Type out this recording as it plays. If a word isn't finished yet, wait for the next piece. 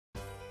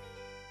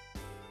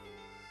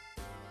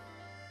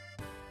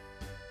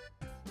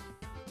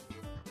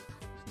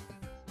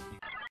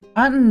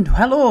And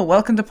hello,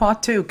 welcome to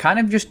part 2. Kind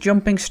of just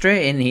jumping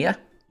straight in here.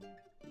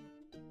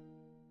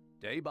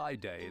 Day by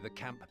day, the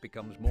camp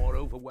becomes more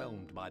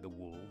overwhelmed by the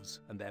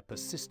wolves, and their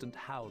persistent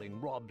howling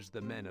robs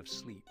the men of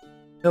sleep.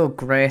 Oh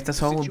great,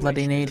 that's all we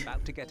bloody need. The situation is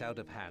about to get out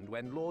of hand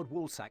when Lord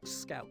Woolsack's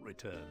scout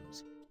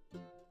returns.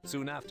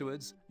 Soon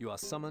afterwards, you are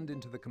summoned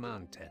into the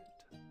command tent.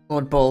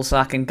 Lord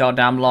Bullsack and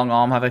goddamn Long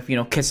Arm have a,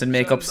 kiss and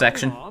make up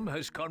section. Long Arm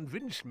has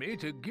convinced me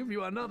to give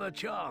you another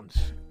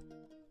chance.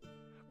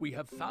 We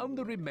have found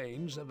the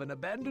remains of an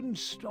abandoned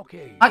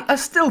stockade. I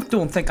still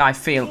don't think I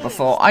failed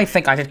before. I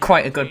think I did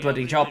quite a good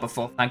bloody job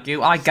before, thank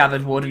you. I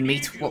gathered wood and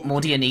meat. What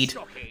more do you need?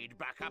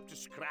 Back up to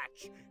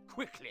scratch,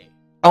 quickly.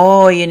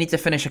 Oh, you need to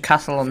finish a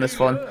castle on this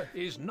one.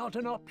 Is not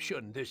an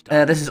option this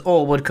time. This is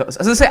all woodcutters.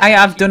 As I say, I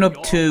have done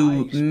up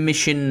to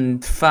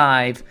mission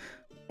 5.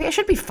 Yeah, it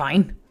should be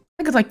fine.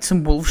 I could like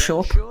some wolves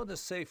show up. To ensure the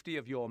safety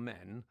of your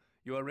men,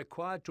 you are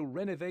required to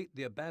renovate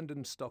the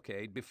abandoned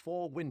stockade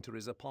before winter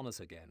is upon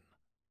us again.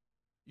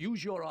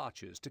 Use your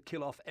archers to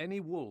kill off any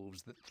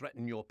wolves that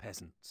threaten your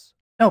peasants.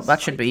 Oh,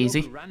 that should be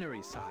easy.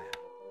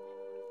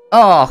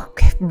 Oh,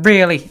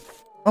 really?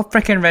 Oh,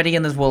 frickin' ready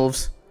and there's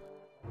wolves.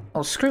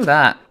 Oh, screw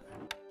that.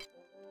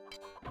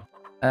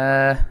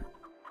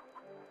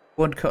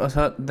 Woodcutter's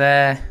hut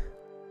there.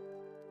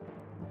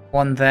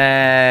 One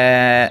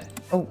there.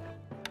 Oh.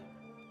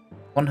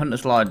 One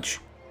hunter's lodge.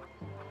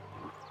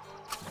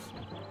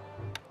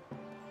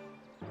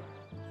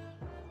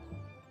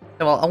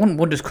 Well, I want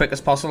wood as quick as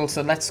possible,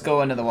 so let's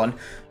go another one.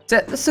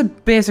 This is a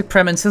basic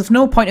premise. There's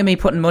no point in me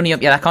putting money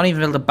up yet. I can't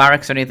even build a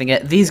barracks or anything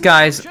yet. These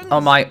guys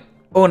are my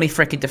only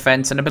freaking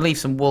defense, and I believe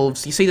some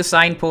wolves. You see the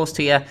signpost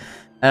here?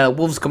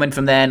 Wolves come in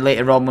from there, and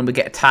later on when we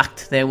get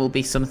attacked, there will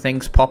be some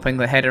things popping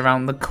their head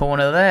around the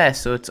corner there,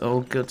 so it's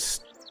all good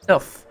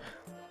stuff.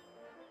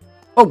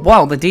 Oh,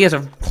 wow, the deers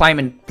are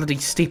climbing bloody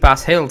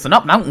steep-ass hills. They're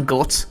not mountain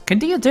goats. Can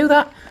deer do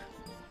that?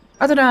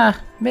 I don't know.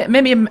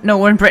 Maybe, no,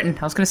 we're in Britain.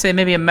 I was going to say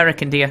maybe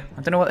American deer.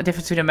 I don't know what the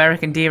difference between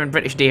American deer and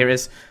British deer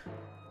is.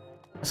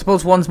 I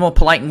suppose one's more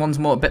polite and one's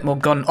a bit more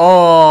gun.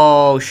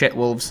 Oh, shit,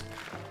 wolves.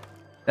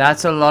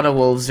 That's a lot of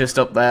wolves just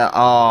up there.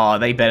 Oh,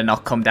 they better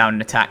not come down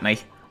and attack me.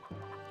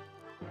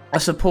 I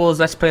suppose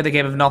let's play the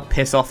game of not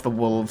piss off the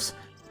wolves.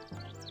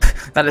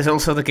 That is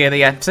also the game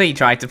the FC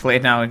tried to play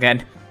now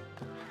again.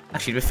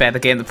 Actually, to be fair, the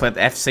game the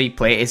FC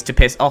play is to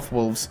piss off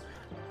wolves.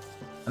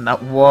 And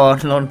that one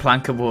lone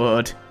plank of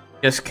wood.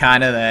 Just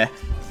kind of there.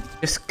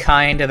 Just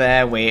kind of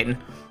there waiting.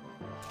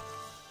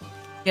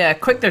 Yeah,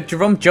 quick to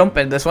jump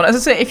in this one. As I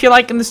say, if you're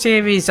liking the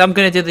series, I'm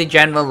going to do the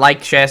general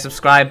like, share,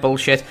 subscribe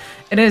bullshit.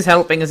 It is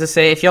helping, as I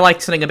say. If you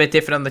like something a bit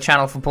different on the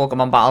channel from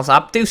Pokemon Battles,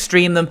 I do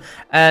stream them.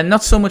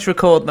 Not so much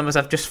record them, as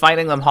I'm just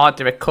finding them hard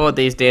to record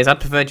these days. I'd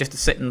prefer just to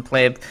sit and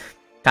play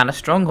kind of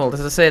Stronghold.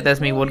 As I say,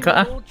 there's me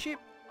Woodcutter.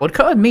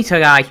 Woodcutter,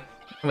 meter guy. Here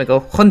we go.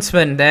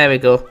 Huntsman, there we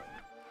go.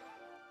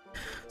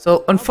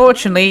 So,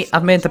 unfortunately,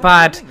 I've made the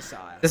bad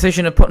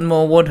decision of putting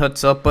more wood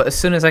huts up, but as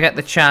soon as I get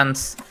the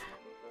chance,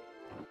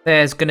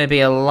 there's going to be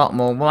a lot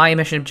more. My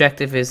mission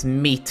objective is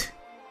meat.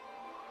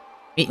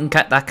 Meat and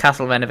get that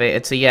castle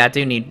renovated, so yeah, I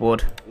do need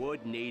wood.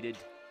 Wood needed.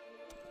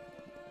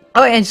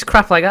 Oh yeah, just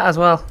crap like that as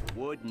well.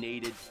 Wood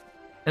needed.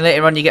 And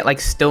later on you get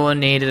like stone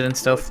needed and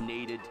stuff. Wood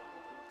needed.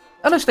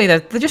 Honestly,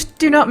 they just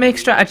do not make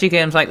strategy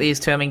games like these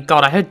two. I mean,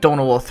 God, I heard Dawn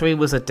of War 3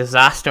 was a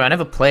disaster. I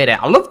never played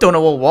it. I love Dawn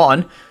of War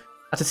 1.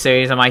 That's a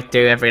series I might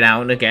do every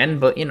now and again,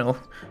 but you know.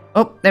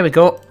 Oh, there we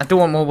go. I don't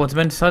want more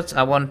woodsmen huts.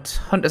 I want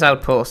hunters'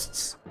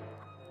 outposts.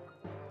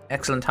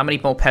 Excellent. How many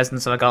more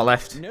peasants have I got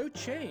left? No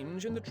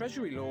change in the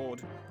treasury,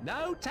 Lord.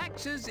 No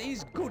taxes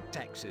is good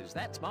taxes.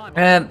 That's my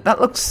That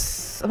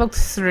looks about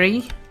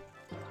 3.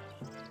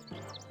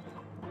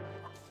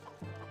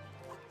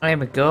 There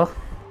we go.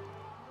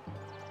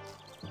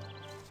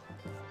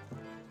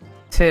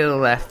 2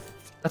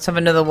 left. Let's have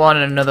another one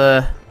and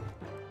another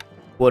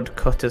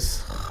woodcutter's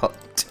hut.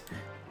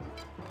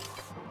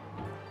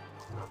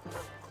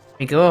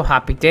 There we go.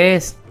 Happy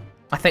days.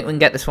 I think we can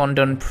get this one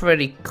done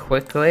pretty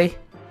quickly.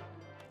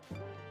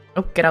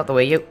 Oh, get out the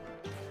way, you.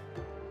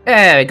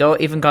 There we go.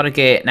 Even got a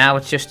gate. Now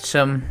it's just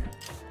some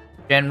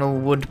general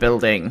wood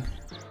building.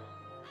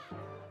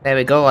 There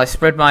we go. I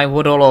spread my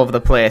wood all over the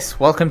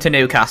place. Welcome to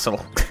Newcastle.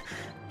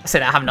 I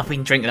said I have not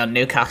been drinking on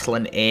Newcastle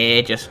in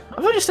ages.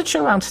 I've just to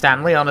chill around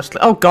Stanley, honestly.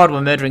 Oh god,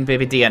 we're murdering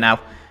baby deer now.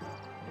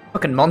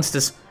 Fucking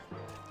monsters.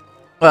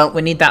 Well,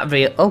 we need that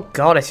real... Oh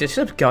god, it's just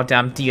a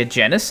goddamn deer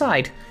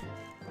genocide.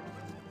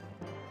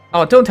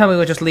 Oh, don't tell me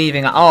we're just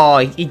leaving. Oh,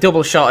 he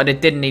double-shotted it,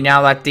 didn't he?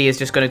 Now that deer's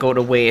just going to go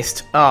to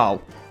waste.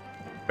 Oh.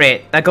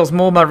 Great. That goes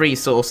more of my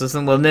resources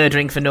than we're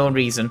murdering for no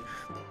reason.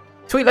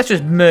 Sweet, let's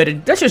just murder...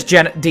 Let's just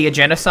deer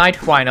genocide.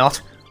 Why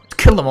not? Let's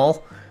kill them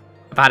all.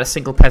 I've had a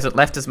single peasant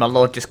left as my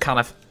lord just kind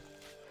of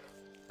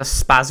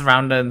spaz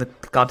around in the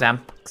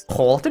goddamn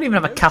hall. Don't even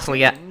have a castle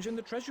yet.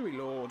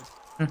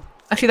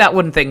 Actually, that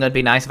wooden thing would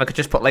be nice if I could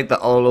just put like the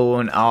Olo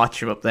and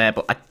Archer up there,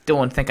 but I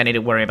don't think I need to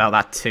worry about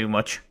that too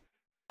much.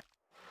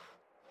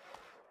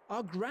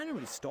 Our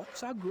granary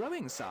stocks are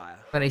growing, sire.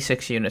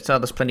 26 units. Oh,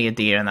 there's plenty of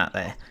deer in that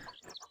there.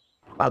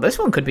 Wow, this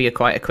one could be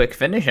quite a quick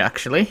finish,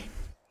 actually.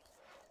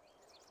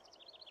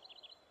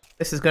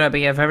 This is going to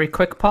be a very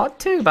quick part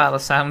 2 by the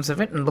sounds of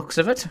it and looks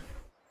of it.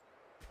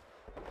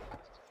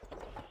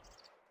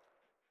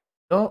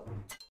 Oh.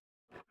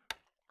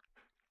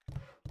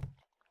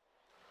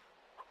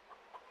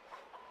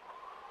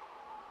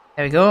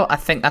 There we go. I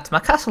think that's my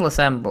castle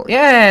assembled.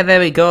 Yeah, there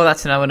we go.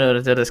 That's now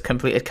another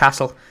completed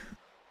castle.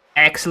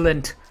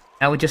 Excellent.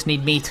 Now we just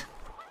need meat.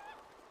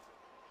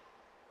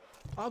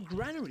 Our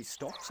granary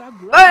stocks are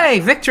growing. Hey,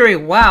 victory!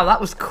 Wow,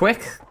 that was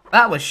quick.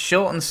 That was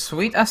short and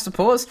sweet, I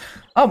suppose.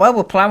 Oh, well,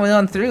 we're plowing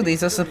on through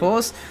these, I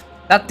suppose.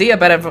 That deer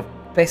better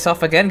piss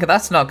off again, because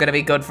that's not going to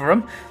be good for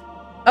him.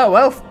 Oh,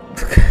 well.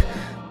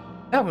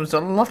 That was a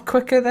lot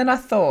quicker than I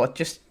thought.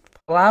 Just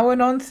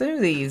plowing on through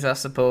these, I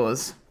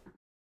suppose.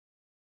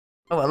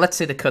 Oh, well, let's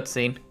see the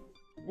cutscene.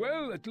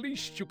 Well, at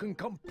least you can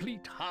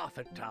complete half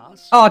a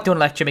task. Oh, don't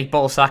lecture me,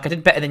 ballsack. I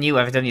did better than you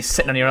ever done. You're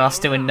sitting on your ass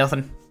doing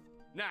nothing.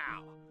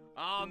 Now,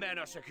 our men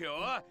are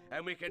secure,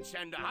 and we can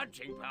send a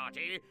hunting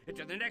party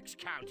into the next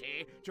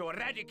county to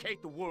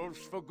eradicate the wolves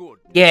for good.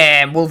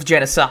 Yeah, wolf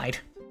genocide.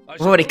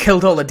 We've already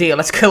killed all the deer.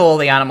 Let's kill all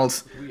the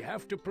animals. We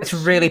have to It's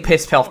really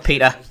pissed off,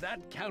 Peter. as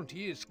that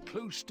county is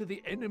close to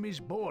the enemy's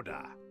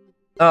border.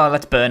 Oh,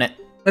 let's burn it.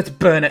 Let's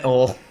burn it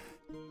all.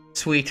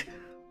 Sweet.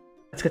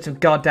 Let's get some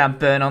goddamn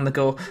burn on the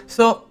go.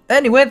 So,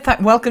 anyway,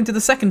 welcome to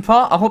the second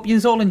part. I hope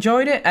you all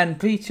enjoyed it, and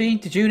be sure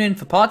to tune in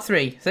for part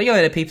 3. See you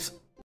later, peeps.